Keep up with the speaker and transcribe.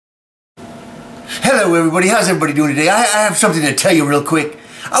Hello everybody, how's everybody doing today? I have something to tell you real quick.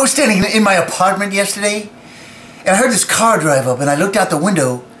 I was standing in my apartment yesterday and I heard this car drive up and I looked out the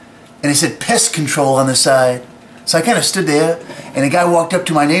window and it said pest control on the side. So I kind of stood there and a guy walked up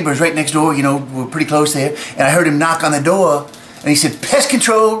to my neighbors right next door, you know, we're pretty close there, and I heard him knock on the door and he said, "Pest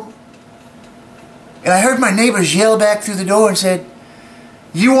control." And I heard my neighbors yell back through the door and said,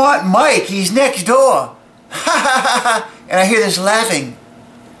 "You want Mike, he's next door." And I hear this laughing.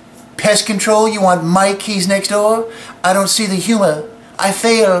 Pest control, you want Mike, he's next door? I don't see the humor. I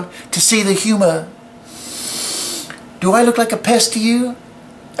fail to see the humor. Do I look like a pest to you?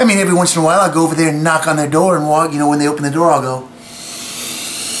 I mean, every once in a while I'll go over there and knock on their door and walk, you know, when they open the door I'll go,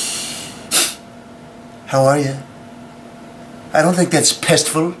 "How are you?" I don't think that's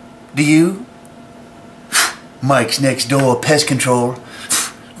pestful. Do you? Mike's next door, pest control.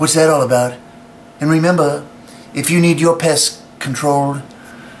 What's that all about? And remember, if you need your pest controlled,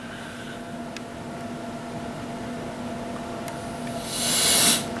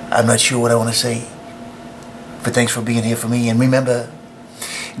 I'm not sure what I want to say, but thanks for being here for me. And remember,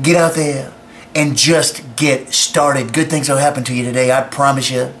 get out there and just get started. Good things will happen to you today, I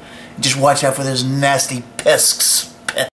promise you. Just watch out for those nasty pests.